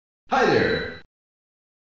Hi there.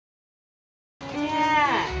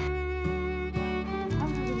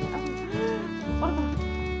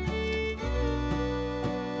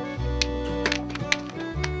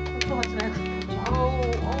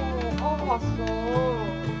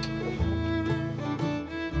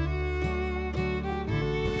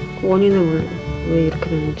 그 원인은 왜 이렇게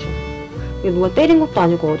됐는지. 이게 누가 때린 것도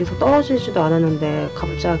아니고 어디서 떨어지지도 않았는데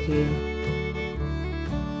갑자기.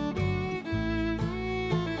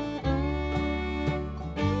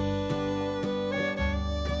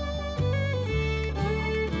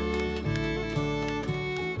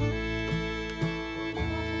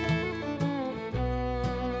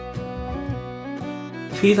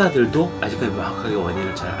 수의사들도 아직까지 명확하게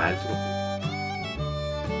원인을 잘 알 수가 없어요.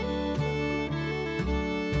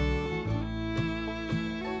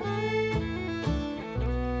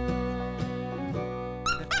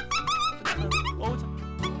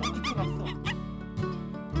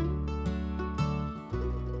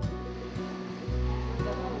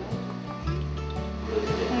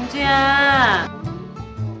 공주야.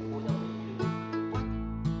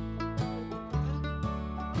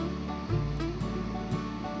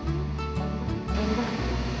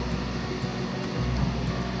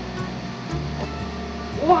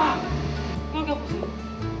 우와! 여기 보세요.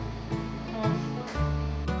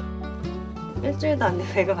 일주일도 안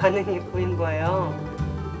돼서 애가 반응이 보인 거예요.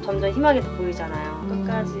 점점 희망이 더 보이잖아요.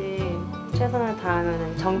 끝까지 최선을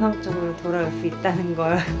다하면 정상적으로 돌아올 수 있다는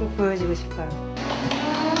걸 꼭 보여주고 싶어요.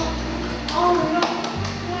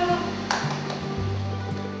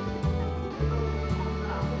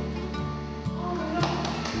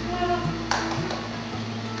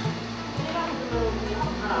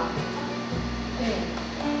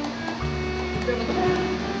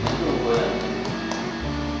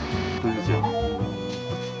 그죠?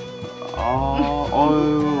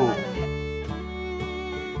 어휴.